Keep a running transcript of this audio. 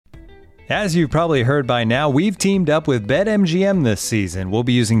As you've probably heard by now, we've teamed up with BetMGM this season. We'll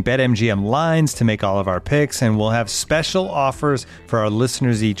be using BetMGM lines to make all of our picks, and we'll have special offers for our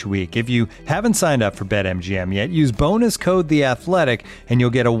listeners each week. If you haven't signed up for BetMGM yet, use bonus code The Athletic, and you'll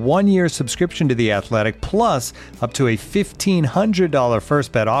get a 1-year subscription to The Athletic, plus up to a $1,500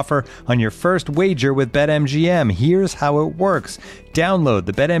 first bet offer on your first wager with BetMGM. Here's how it works. Download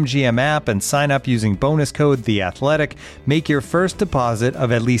the BetMGM app and sign up using bonus code The Athletic. Make your first deposit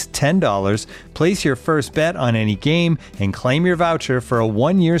of at least $10. Place your first bet on any game and claim your voucher for a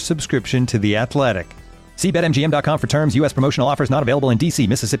 1-year subscription to The Athletic. See BetMGM.com for terms. U.S. promotional offers not available in D.C.,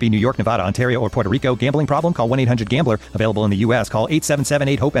 Mississippi, New York, Nevada, Ontario, or Puerto Rico. Gambling problem? Call 1-800-GAMBLER. Available in the U.S. Call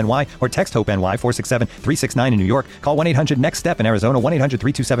 877-8-HOPE-NY or text HOPE-NY 467-369 in New York. Call 1-800-NEXT-STEP in Arizona.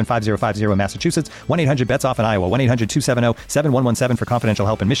 1-800-327-5050 in Massachusetts. 1-800-BETS-OFF in Iowa. 1-800-270-7117 for confidential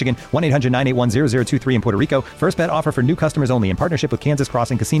help in Michigan. 1-800-981-0023 in Puerto Rico. First bet offer for new customers only in partnership with Kansas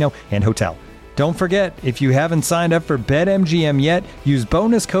Crossing Casino and Hotel. Don't forget, if you haven't signed up for BetMGM yet, use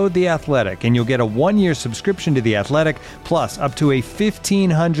bonus code The Athletic, and you'll get a 1-year subscription to The Athletic, plus up to a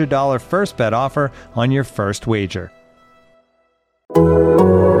 $1,500 first bet offer on your first wager.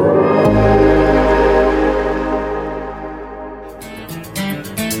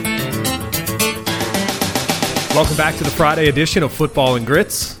 Welcome back to the Friday edition of Football and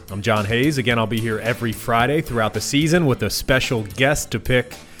Grits. I'm John Hayes. Again, I'll be here every Friday throughout the season with a special guest to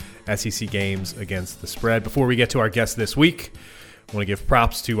pick SEC games against the spread. Before we get to our guest this week, I want to give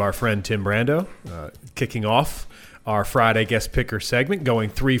props to our friend Tim Brando, kicking off our Friday guest picker segment,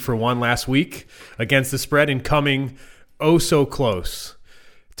 going 3 for 1 last week against the spread and coming oh so close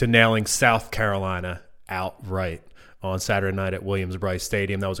to nailing South Carolina outright on Saturday night at Williams-Brice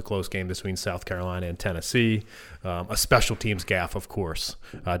Stadium. That was a close game between South Carolina and Tennessee. A special teams gaffe, of course,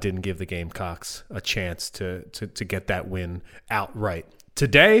 didn't give the Gamecocks a chance to get that win outright.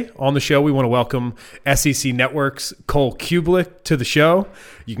 Today on the show, we want to welcome SEC Network's Cole Cubelic to the show.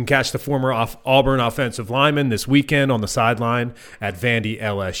 You can catch the former Auburn offensive lineman this weekend on the sideline at Vandy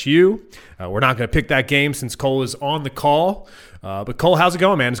LSU. We're not going to pick that game since Cole is on the call. But Cole, how's it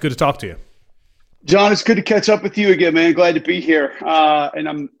going, man? It's good to talk to you. John, it's good to catch up with you again, man. Glad to be here.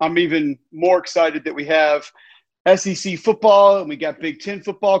 And I'm even more excited that we have SEC football and we got Big Ten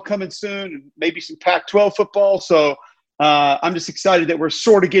football coming soon and maybe some Pac-12 football. So I'm just excited that we're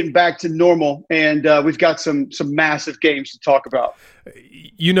sort of getting back to normal, and we've got some massive games to talk about.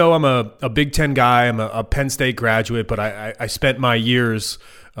 You know, I'm a Big Ten guy. I'm a Penn State graduate, but I spent my years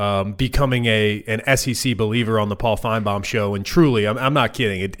becoming an SEC believer on the Paul Feinbaum show, and truly, I'm not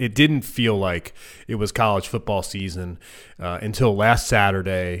kidding. It didn't feel like it was college football season until last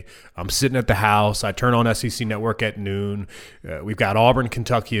Saturday. I'm sitting at the house. I turn on SEC Network at noon. We've got Auburn,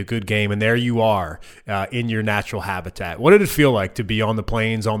 Kentucky, a good game, and there you are in your natural habitat. What did it feel like to be on the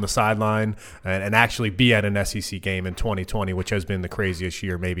plains, on the sideline, and actually be at an SEC game in 2020, which has been the craziest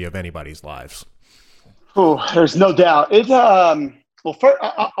year maybe of anybody's lives? Oh, there's no doubt. Well, first,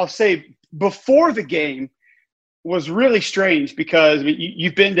 I'll say before the game was really strange because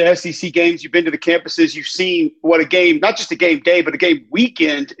you've been to SEC games, you've been to the campuses, you've seen what a game, not just a game day, but a game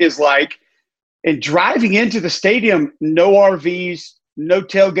weekend is like. And driving into the stadium, no RVs, no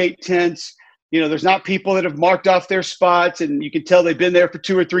tailgate tents. You know, there's not people that have marked off their spots, and you can tell they've been there for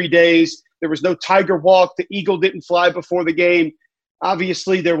 2 or 3 days. There was no Tiger Walk. The Eagle didn't fly before the game.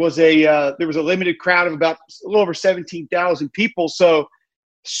 Obviously, there was a limited crowd of about a little over 17,000 people. So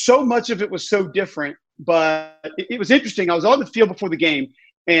much of it was so different. But it was interesting. I was on the field before the game,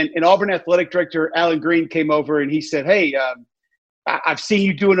 and Auburn Athletic Director Alan Green came over, and he said, "Hey, I've seen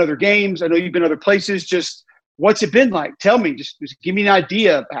you doing other games. I know you've been other places. Just what's it been like? Tell me. Just give me an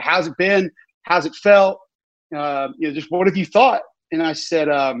idea. How's it been? How's it felt? Just what have you thought?" And I said,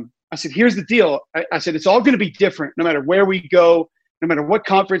 "Here's the deal." I said, "It's all going to be different no matter where we go. No matter what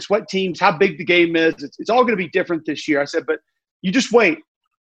conference, what teams, how big the game is, it's all going to be different this year." I said, "But you just wait.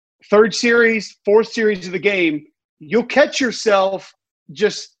 3rd series, 4th series of the game, you'll catch yourself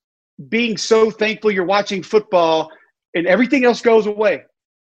just being so thankful you're watching football, and everything else goes away.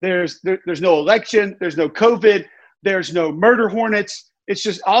 There's no election. There's no COVID. There's no murder hornets. It's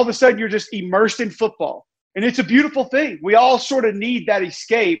just all of a sudden you're just immersed in football. And it's a beautiful thing. We all sort of need that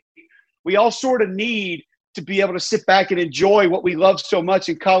escape. We all sort of need to be able to sit back and enjoy what we love so much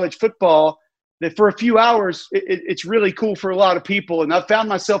in college football, that for a few hours, it's really cool for a lot of people. And I've found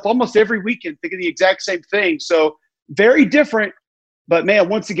myself almost every weekend thinking the exact same thing. So very different. But, man,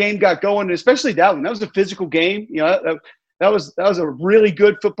 once the game got going, especially that one, that was a physical game. You know, that was a really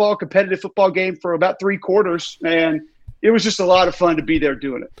good football, competitive football game for about 3 quarters. And it was just a lot of fun to be there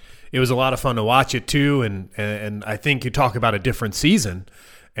doing it. It was a lot of fun to watch it, too. And I think you talk about a different season.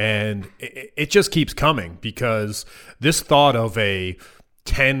 And it just keeps coming because this thought of a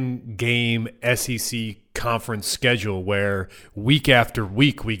 10-game SEC conference schedule where week after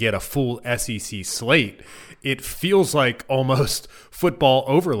week we get a full SEC slate, it feels like almost football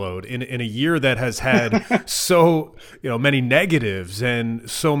overload in a year that has had so many negatives and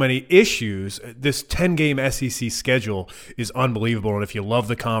so many issues. This 10-game SEC schedule is unbelievable, and if you love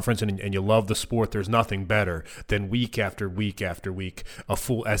the conference and you love the sport, there's nothing better than week after week after week a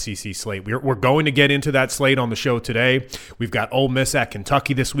full SEC slate. We're going to get into that slate on the show today. We've got Ole Miss at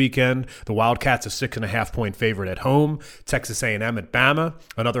Kentucky this weekend. The Wildcats a 6.5-point favorite at home. Texas A&M at Bama,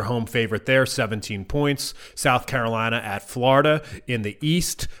 another home favorite there, 17 points. South Carolina at Florida in the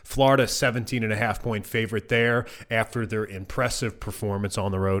East. Florida 17.5-point favorite there after their impressive performance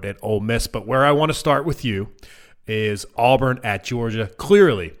on the road at Ole Miss. But where I want to start with you is Auburn at Georgia.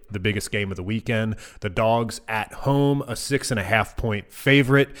 Clearly the biggest game of the weekend. The Dogs at home, a 6.5-point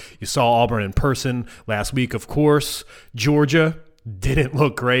favorite. You saw Auburn in person last week, of course. Georgia didn't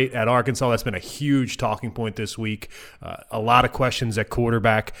look great at Arkansas. That's been a huge talking point this week. A lot of questions at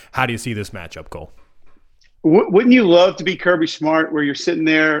quarterback. How do you see this matchup, Cole? Wouldn't you love to be Kirby Smart, where you're sitting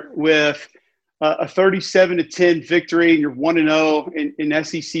there with a 37-10 victory and you're 1-0 in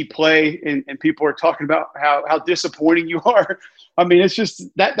SEC play, and people are talking about how disappointing you are? I mean, it's just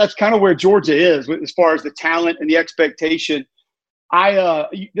that's kind of where Georgia is as far as the talent and the expectation.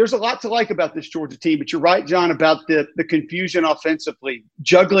 There's a lot to like about this Georgia team, but you're right, John, about the confusion offensively,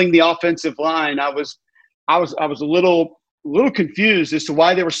 juggling the offensive line. I was a little confused as to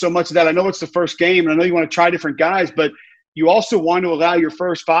why there was so much of that. I know it's the first game, and I know you want to try different guys, but you also want to allow your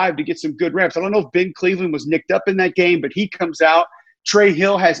first five to get some good reps. I don't know if Ben Cleveland was nicked up in that game, but he comes out. Trey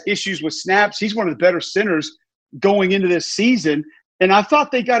Hill has issues with snaps. He's one of the better centers going into this season. And I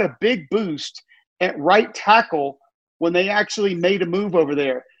thought they got a big boost at right tackle when they actually made a move over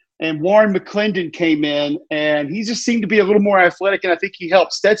there. And Warren McClendon came in, and he just seemed to be a little more athletic, and I think he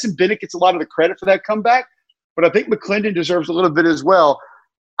helped. Stetson Bennett gets a lot of the credit for that comeback, but I think McClendon deserves a little bit as well.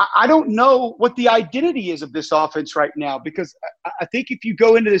 I don't know what the identity is of this offense right now, because I think if you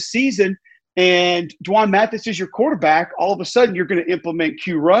go into the season and Dwan Mathis is your quarterback, all of a sudden you're going to implement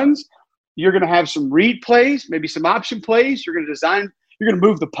Q runs. You're going to have some read plays, maybe some option plays. You're going to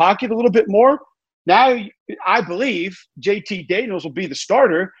move the pocket a little bit more. Now, I believe JT Daniels will be the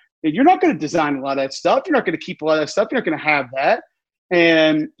starter, and you're not going to design a lot of that stuff. You're not going to keep a lot of that stuff. You're not going to have that.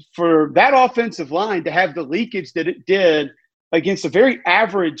 And for that offensive line to have the leakage that it did against a very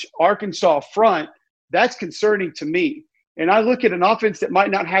average Arkansas front, that's concerning to me. And I look at an offense that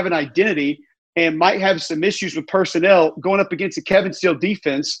might not have an identity and might have some issues with personnel going up against a Kevin Steele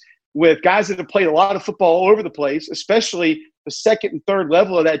defense with guys that have played a lot of football all over the place, especially the second and third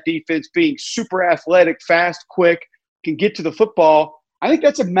level of that defense being super athletic, fast, quick, can get to the football. I think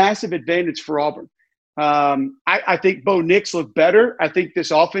that's a massive advantage for Auburn. I think Bo Nix looked better. I think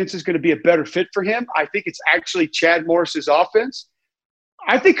this offense is going to be a better fit for him. I think it's actually Chad Morris's offense.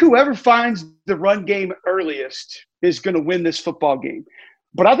 I think whoever finds the run game earliest is going to win this football game.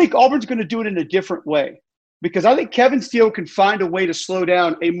 But I think Auburn's going to do it in a different way, because I think Kevin Steele can find a way to slow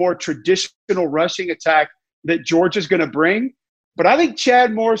down a more traditional rushing attack that Georgia's going to bring. But I think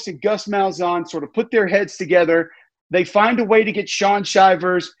Chad Morris and Gus Malzahn sort of put their heads together. They find a way to get Shaun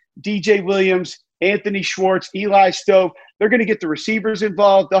Shivers, DJ Williams, Anthony Schwartz, Eli Stove. They're going to get the receivers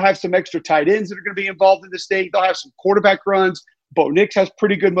involved. They'll have some extra tight ends that are going to be involved in this thing. They'll have some quarterback runs. Bo Nix has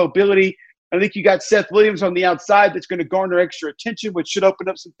pretty good mobility. I think you got Seth Williams on the outside that's going to garner extra attention, which should open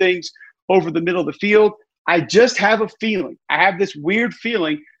up some things over the middle of the field. I just have a feeling. I have this weird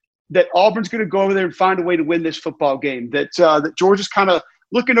feeling that Auburn's going to go over there and find a way to win this football game, that Georgia's kind of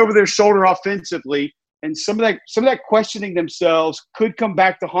looking over their shoulder offensively. And some of that questioning themselves could come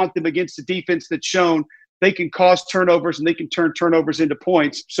back to haunt them against the defense that's shown they can cause turnovers and they can turn turnovers into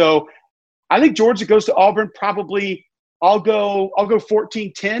points. So I think Georgia goes to Auburn probably. I'll go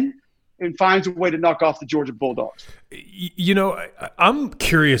 14-10 and finds a way to knock off the Georgia Bulldogs. You know, I'm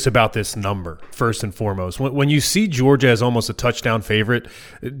curious about this number, first and foremost. When you see Georgia as almost a touchdown favorite,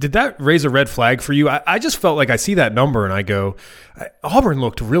 did that raise a red flag for you? I just felt like I see that number and I go, Auburn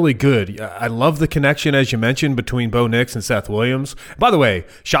looked really good. I love the connection, as you mentioned, between Bo Nix and Seth Williams. By the way,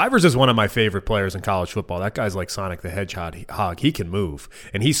 Shivers is one of my favorite players in college football. That guy's like Sonic the Hedgehog. He can move.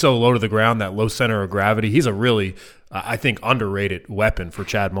 And he's so low to the ground, that low center of gravity. He's a really, I think, underrated weapon for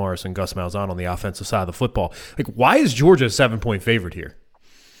Chad Morris and Gus Malzahn on the offensive side of the football. Like, why is Georgia a 7-point favorite here?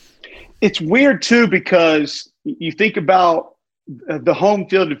 It's weird, too, because you think about the home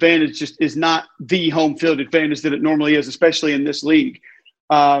field advantage just is not the home field advantage that it normally is, especially in this league.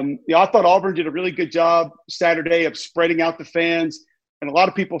 I thought Auburn did a really good job Saturday of spreading out the fans. And a lot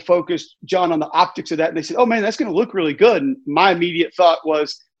of people focused, John, on the optics of that. And they said, oh, man, that's going to look really good. And my immediate thought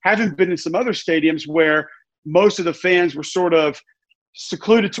was, having been in some other stadiums where most of the fans were sort of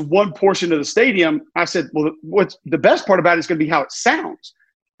secluded to one portion of the stadium, I said, well, what's the best part about it is going to be how it sounds.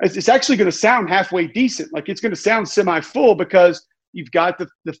 It's actually going to sound halfway decent. Like, it's going to sound semi-full because you've got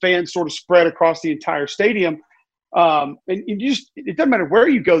the fans sort of spread across the entire stadium. And it doesn't matter where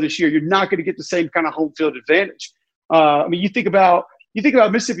you go this year, you're not going to get the same kind of home field advantage. I mean, you think about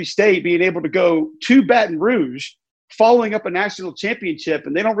Mississippi State being able to go to Baton Rouge, following up a national championship,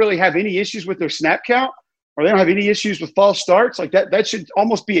 and they don't really have any issues with their snap count, or they don't have any issues with false starts. Like that should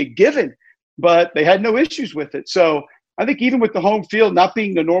almost be a given, but they had no issues with it. So I think even with the home field not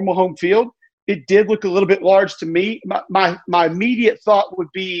being the normal home field, it did look a little bit large to me. My immediate thought would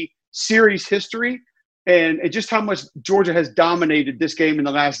be series history and just how much Georgia has dominated this game in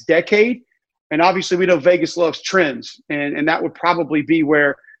the last decade. And obviously we know Vegas loves trends, and that would probably be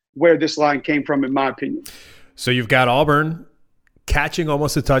where this line came from, in my opinion. So you've got Auburn catching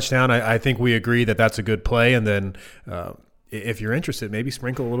almost a touchdown. I think we agree that that's a good play. And then if you're interested, maybe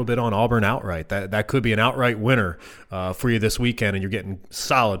sprinkle a little bit on Auburn outright. That could be an outright winner for you this weekend, and you're getting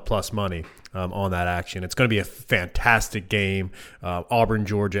solid plus money on that action. It's going to be a fantastic game. Auburn,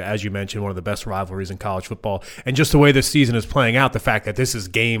 Georgia, as you mentioned, one of the best rivalries in college football. And just the way this season is playing out, the fact that this is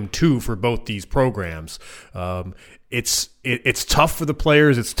game 2 for both these programs, it's tough for the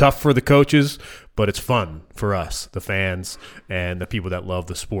players, it's tough for the coaches, but it's fun for us, the fans, and the people that love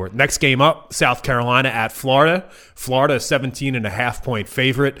the sport. Next game up, South Carolina at Florida. Florida, a 17.5-point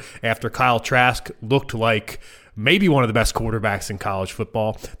favorite after Kyle Trask looked like maybe one of the best quarterbacks in college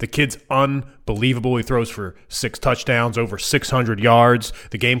football. The kid's unbelievable. He throws for 6 touchdowns, over 600 yards.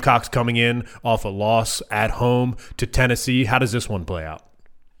 The Gamecocks coming in off a loss at home to Tennessee. How does this one play out?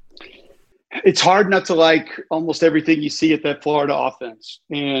 It's hard not to like almost everything you see at that Florida offense.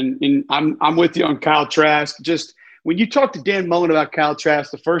 And I'm with you on Kyle Trask. Just when you talk to Dan Mullen about Kyle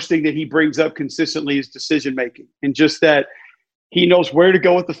Trask, the first thing that he brings up consistently is decision-making, and just that he knows where to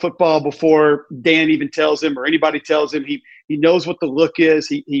go with the football before Dan even tells him or anybody tells him. He knows what the look is.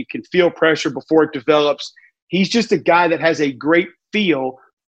 He can feel pressure before it develops. He's just a guy that has a great feel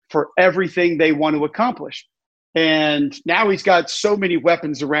for everything they want to accomplish. And now he's got so many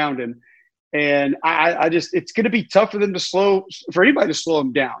weapons around him. And I just, it's going to be tough for anybody to slow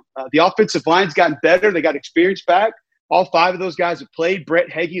him down. The offensive line's gotten better. They got experience back. All 5 of those guys have played. Brett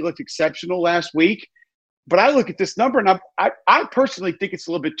Heggie looked exceptional last week. But I look at this number, and I personally think it's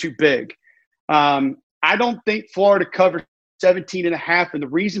a little bit too big. I don't think Florida covered 17.5, and the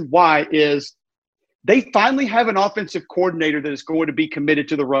reason why is they finally have an offensive coordinator that is going to be committed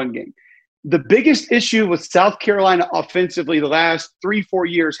to the run game. The biggest issue with South Carolina offensively the last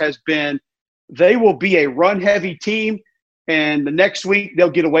 3-4 years has been they will be a run-heavy team, and the next week they'll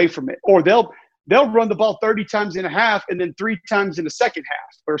get away from it. Or they'll run the ball 30 times in a half and then 3 times in the second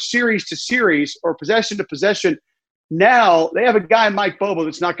half, or series to series, or possession to possession. Now they have a guy, Mike Bobo,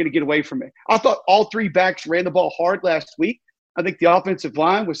 that's not going to get away from it. I thought all 3 backs ran the ball hard last week. I think the offensive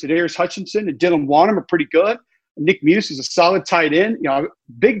line with Za'Darius Hutchinson and Dylan Wanham are pretty good. Nick Muse is a solid tight end.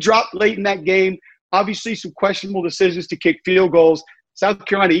 Big drop late in that game. Obviously, some questionable decisions to kick field goals. South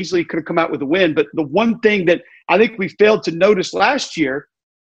Carolina easily could have come out with a win. But the one thing that I think we failed to notice last year,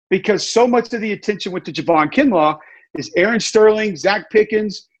 because so much of the attention went to Javon Kinlaw, is Aaron Sterling, Zach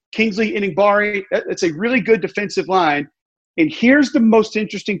Pickens, Kingsley Enagbare. That's a really good defensive line. And here's the most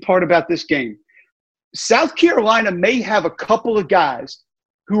interesting part about this game. South Carolina may have a couple of guys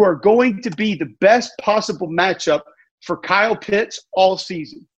who are going to be the best possible matchup for Kyle Pitts all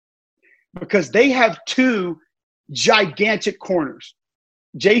season, because they have 2 gigantic corners,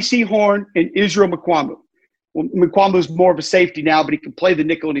 J.C. Horn and Israel Mukuamu. Well, Mukuamu is more of a safety now, but he can play the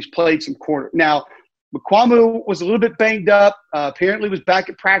nickel, and he's played some corner. Now, Mukuamu was a little bit banged up, apparently was back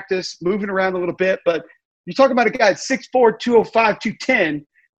at practice, moving around a little bit. But you're talking about a guy at 6'4", 205, 210,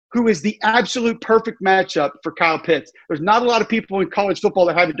 who is the absolute perfect matchup for Kyle Pitts. There's not a lot of people in college football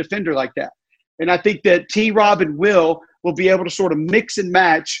that have a defender like that. And I think that T-Rob and Will be able to sort of mix and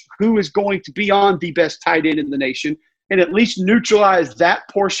match who is going to be on the best tight end in the nation, and at least neutralize that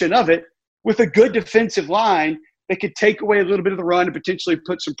portion of it with a good defensive line that could take away a little bit of the run and potentially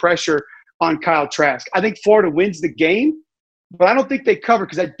put some pressure on Kyle Trask. I think Florida wins the game, but I don't think they cover,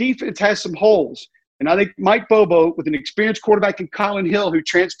 because that defense has some holes. And I think Mike Bobo, with an experienced quarterback in Colin Hill who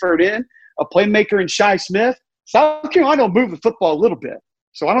transferred in, a playmaker in Shi Smith, South Carolina will move the football a little bit.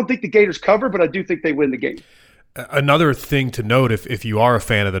 So I don't think the Gators cover, but I do think they win the game. Another thing to note, if you are a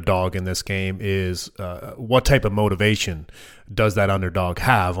fan of the dog in this game, is what type of motivation does that underdog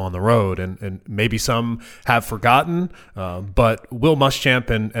have on the road? And maybe some have forgotten, but Will Muschamp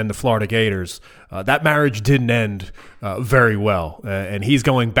and the Florida Gators, that marriage didn't end very well. And he's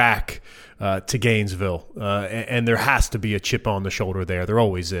going back to Gainesville, and there has to be a chip on the shoulder there. There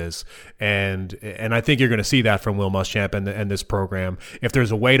always is, and I think you're going to see that from Will Muschamp and this program. If there's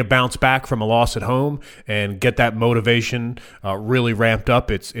a way to bounce back from a loss at home and get that motivation really ramped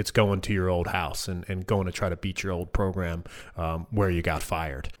up, it's going to your old house and going to try to beat your old program where you got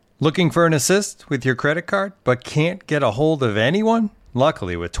fired. Looking for an assist with your credit card, but can't get a hold of anyone?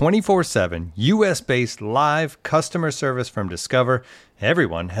 Luckily, with 24/7 U.S.-based live customer service from Discover,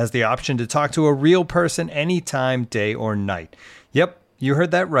 everyone has the option to talk to a real person anytime, day or night. Yep, you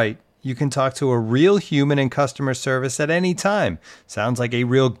heard that right. You can talk to a real human in customer service at any time. Sounds like a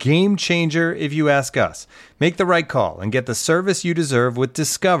real game changer if you ask us. Make the right call and get the service you deserve with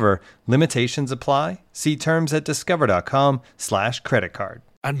Discover. Limitations apply. See terms at discover.com/creditcard.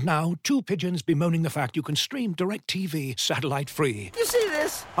 And now, two pigeons bemoaning the fact you can stream DirecTV satellite-free. You see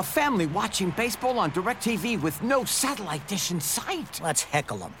this? A family watching baseball on DirecTV with no satellite dish in sight. Let's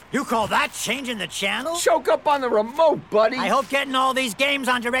heckle them. You call that changing the channel? Choke up on the remote, buddy. I hope getting all these games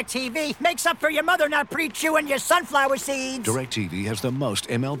on DirecTV makes up for your mother not pre-chewing your sunflower seeds. DirecTV has the most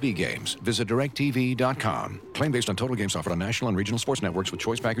MLB games. Visit DirecTV.com. Claim based on total games offered on national and regional sports networks with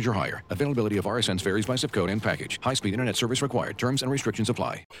choice package or higher. Availability of RSNs varies by zip code and package. High-speed internet service required. Terms and restrictions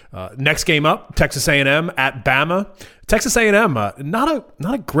apply. Next game up, Texas A&M at Bama. Texas A&M, not a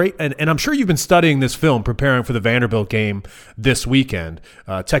great, and I'm sure you've been studying this film preparing for the Vanderbilt game this weekend.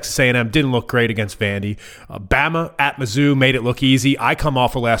 Texas A&M didn't look great against Vandy. Bama at Mizzou made it look easy. I come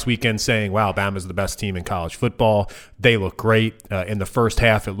off of last weekend saying, wow, Bama's the best team in college football. They look great. In the first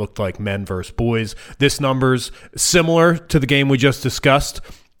half, it looked like men versus boys. This number's similar to the game we just discussed.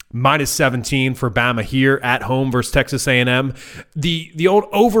 -17 for Bama here at home versus Texas A&M. The old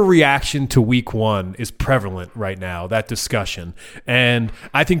overreaction to week one is prevalent right now, that discussion. And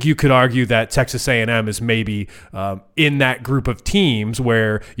I think you could argue that Texas A&M is maybe in that group of teams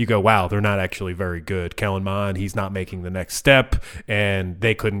where you go, wow, they're not actually very good. Kellen Mond, he's not making the next step, and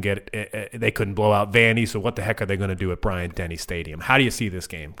they couldn't blow out Vandy, so what the heck are they going to do at Bryant-Denny Stadium? How do you see this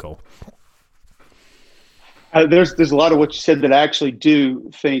game, Cole? There's a lot of what you said that I actually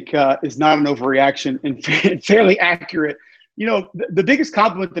do think is not an overreaction and fairly accurate. You know, the biggest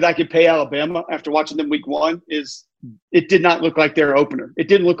compliment that I could pay Alabama after watching them week one is it did not look like their opener. It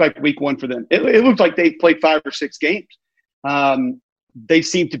didn't look like week one for them. It looked like they played 5 or 6 games. They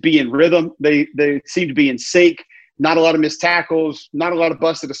seemed to be in rhythm. They seemed to be in sync. Not a lot of missed tackles, not a lot of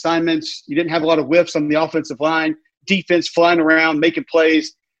busted assignments. You didn't have a lot of whiffs on the offensive line. Defense flying around, making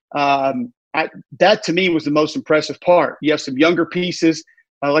plays. That to me was the most impressive part. You have some younger pieces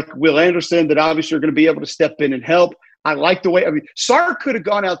like Will Anderson that obviously are going to be able to step in and help. I like the way – Sark could have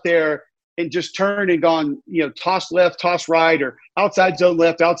gone out there and just turned and gone, toss left, toss right, or outside zone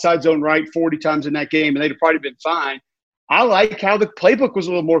left, outside zone right 40 times in that game, and they'd have probably been fine. I like how the playbook was a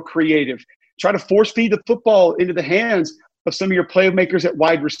little more creative. Try to force feed the football into the hands of some of your playmakers at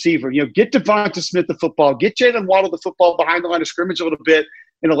wide receiver. Get Devonta Smith the football. Get Jalen Waddle the football behind the line of scrimmage a little bit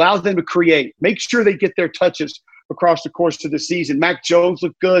and allow them to create. Make sure they get their touches across the course of the season. Mac Jones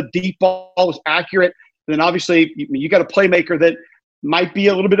looked good. Deep ball was accurate. And then obviously you got a playmaker that might be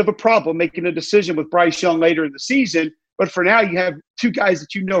a little bit of a problem making a decision with Bryce Young later in the season. But for now, you have 2 guys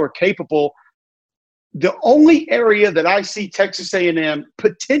that are capable. The only area that I see Texas A&M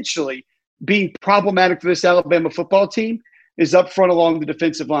potentially being problematic for this Alabama football team is up front along the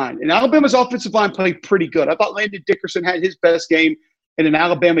defensive line. And Alabama's offensive line played pretty good. I thought Landon Dickerson had his best game in an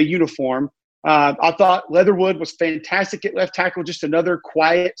Alabama uniform. I thought Leatherwood was fantastic at left tackle, just another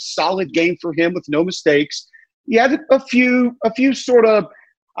quiet, solid game for him with no mistakes. He had a few sort of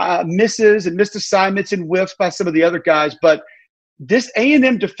misses and missed assignments and whiffs by some of the other guys, but this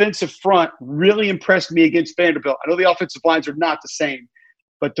A&M defensive front really impressed me against Vanderbilt. I know the offensive lines are not the same,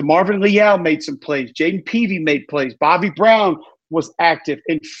 but DeMarvin Leal made some plays. Jaden Peavy made plays. Bobby Brown was active.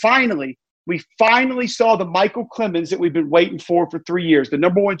 And we finally saw the Michael Clemens that we've been waiting for 3 years. The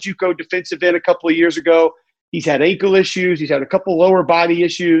number 1 JUCO defensive end a couple of years ago. He's had ankle issues. He's had a couple lower body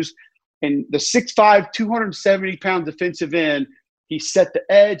issues. And the 6'5", 270-pound defensive end, he set the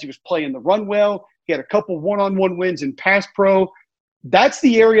edge. He was playing the run well. He had a couple one-on-one wins in pass pro. That's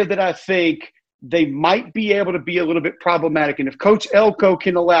the area that I think they might be able to be a little bit problematic. And if Coach Elko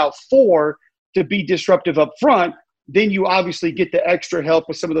can allow 4 to be disruptive up front, then you obviously get the extra help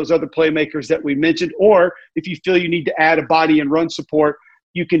with some of those other playmakers that we mentioned. Or if you feel you need to add a body and run support,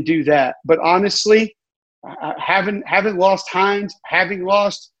 you can do that. But honestly, having lost Hines, having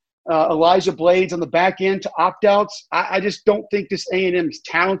lost Elijah Blades on the back end to opt-outs. I just don't think this A&M is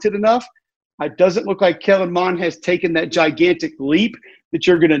talented enough. It doesn't look like Kellen Mond has taken that gigantic leap that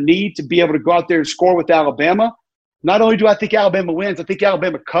you're going to need to be able to go out there and score with Alabama. Not only do I think Alabama wins, I think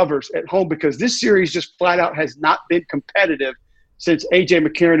Alabama covers at home because this series just flat out has not been competitive since A.J.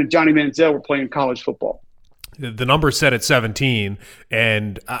 McCarron and Johnny Manziel were playing college football. The number's set at 17,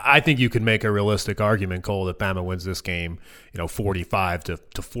 and I think you could make a realistic argument, Cole, that Bama wins this game, 45 to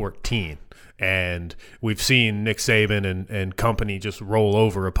 14. And we've seen Nick Saban and company just roll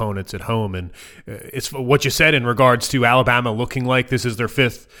over opponents at home. And it's what you said in regards to Alabama looking like this is their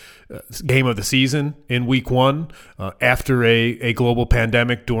fifth game of the season in week one after a global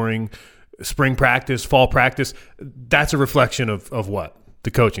pandemic during spring practice, fall practice. That's a reflection of what?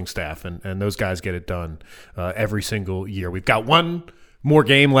 The coaching staff, and those guys get it done every single year. We've got one more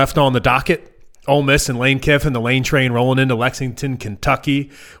game left on the docket. Ole Miss and Lane Kiffin, the Lane train rolling into Lexington,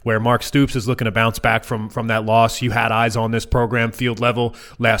 Kentucky, where Mark Stoops is looking to bounce back from that loss. You had eyes on this program field level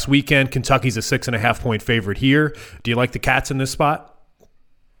last weekend. Kentucky's a 6.5-point favorite here. Do you like the Cats in this spot?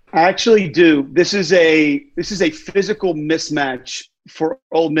 I actually do. This is a physical mismatch for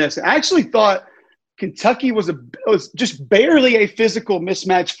Ole Miss. I actually thought Kentucky was just barely a physical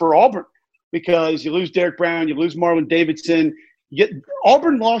mismatch for Auburn because you lose Derek Brown, you lose Marlon Davidson.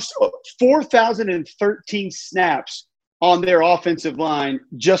 Auburn lost 4,013 snaps on their offensive line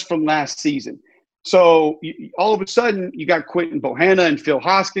just from last season. So all of a sudden you got Quentin Bohanna and Phil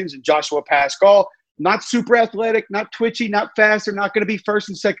Hoskins and Joshua Pascal, not super athletic, not twitchy, not fast. They're not going to be first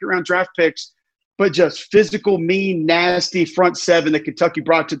and second round draft picks, but just physical, mean, nasty front seven that Kentucky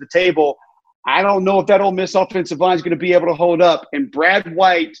brought to the table. I don't know if that Ole Miss offensive line is going to be able to hold up. And Brad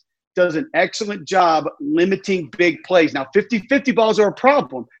White does an excellent job limiting big plays. Now, 50-50 balls are a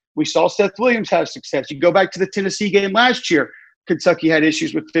problem. We saw Seth Williams have success. You go back to the Tennessee game last year. Kentucky had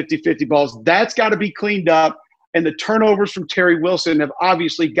issues with 50-50 balls. That's got to be cleaned up. And the turnovers from Terry Wilson have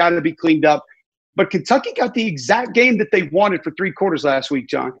obviously got to be cleaned up. But Kentucky got the exact game that they wanted for 3 quarters last week,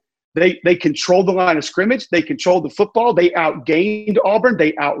 John. They controlled the line of scrimmage. They controlled the football. They outgained Auburn.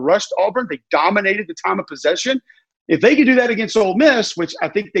 They outrushed Auburn. They dominated the time of possession. If they can do that against Ole Miss, which I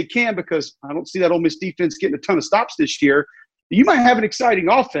think they can because I don't see that Ole Miss defense getting a ton of stops this year, you might have an exciting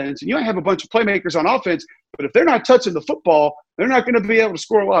offense and you might have a bunch of playmakers on offense, but if they're not touching the football, they're not going to be able to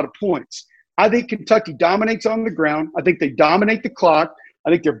score a lot of points. I think Kentucky dominates on the ground. I think they dominate the clock. I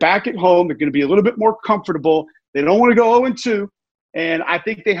think they're back at home. They're going to be a little bit more comfortable. They don't want to go 0-2. And I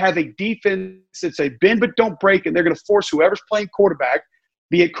think they have a defense that's a bend but don't break, and they're going to force whoever's playing quarterback,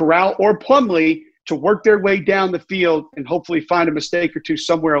 be it Corral or Plumlee, to work their way down the field and hopefully find a mistake or two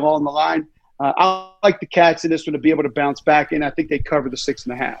somewhere along the line. I like the Cats in this one to be able to bounce back, and I think they cover the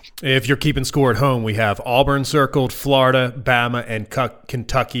 6.5. If you're keeping score at home, we have Auburn circled, Florida, Bama, and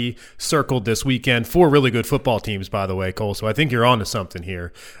Kentucky circled this weekend. 4 really good football teams, by the way, Cole, so I think you're on to something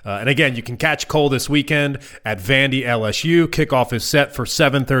here. And again, you can catch Cole this weekend at Vandy LSU. Kickoff is set for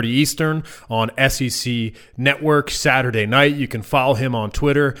 7:30 Eastern on SEC Network Saturday night. You can follow him on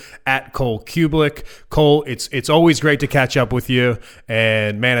Twitter at Cole Kublik. Cole, it's always great to catch up with you,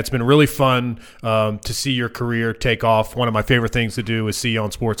 and man, it's been really fun to see your career take off. One of my favorite things to do is see you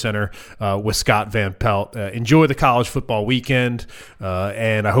on SportsCenter with Scott Van Pelt. Enjoy the college football weekend,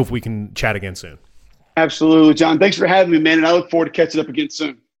 and I hope we can chat again soon. Absolutely, John. Thanks for having me, man, and I look forward to catching up again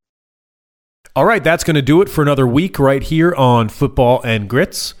soon. All right, that's going to do it for another week right here on Football and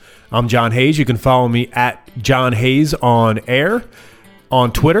Grits. I'm John Hayes. You can follow me at John Hayes on air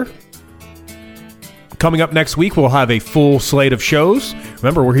on Twitter. Coming up next week, we'll have a full slate of shows.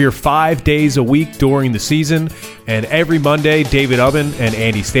 Remember, we're here 5 days a week during the season, and every Monday, David Ubben and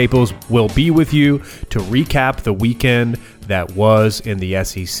Andy Staples will be with you to recap the weekend that was in the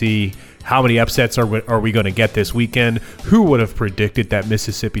SEC. How many upsets are we going to get this weekend? Who would have predicted that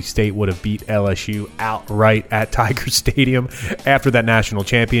Mississippi State would have beat LSU outright at Tiger Stadium after that national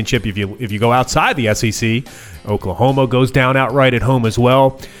championship? If you go outside the SEC, Oklahoma goes down outright at home as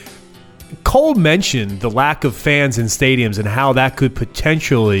well. Cole mentioned the lack of fans in stadiums and how that could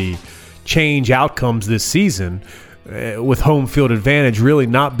potentially change outcomes this season with home field advantage really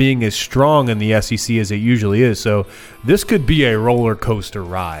not being as strong in the SEC as it usually is. So this could be a roller coaster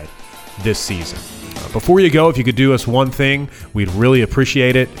ride this season. Before you go, if you could do us one thing, we'd really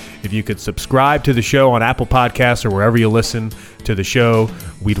appreciate it. If you could subscribe to the show on Apple Podcasts or wherever you listen to the show,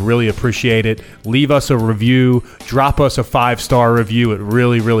 we'd really appreciate it. Leave us a review. Drop us a 5-star review. It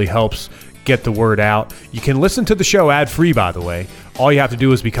really, really helps get the word out. You can listen to the show ad-free, by the way. All you have to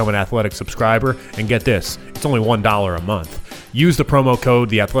do is become an Athletic subscriber, and get this, it's only $1 a month. Use the promo code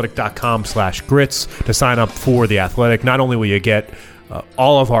theathletic.com/grits to sign up for The Athletic. Not only will you get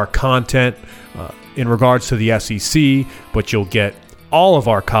all of our content in regards to the SEC, but you'll get all of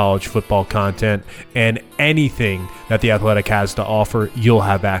our college football content, and anything that The Athletic has to offer, you'll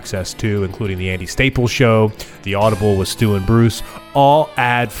have access to, including the Andy Staples Show, the Audible with Stu and Bruce, all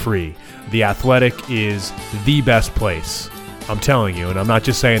ad-free. The Athletic is the best place. I'm telling you, and I'm not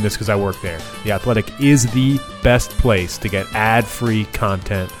just saying this because I work there. The Athletic is the best place to get ad-free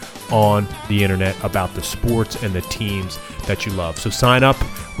content on the internet about the sports and the teams that you love. So sign up.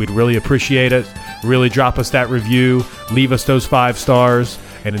 We'd really appreciate it. Really drop us that review. Leave us those 5 stars.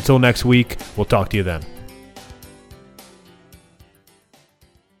 And until next week, we'll talk to you then.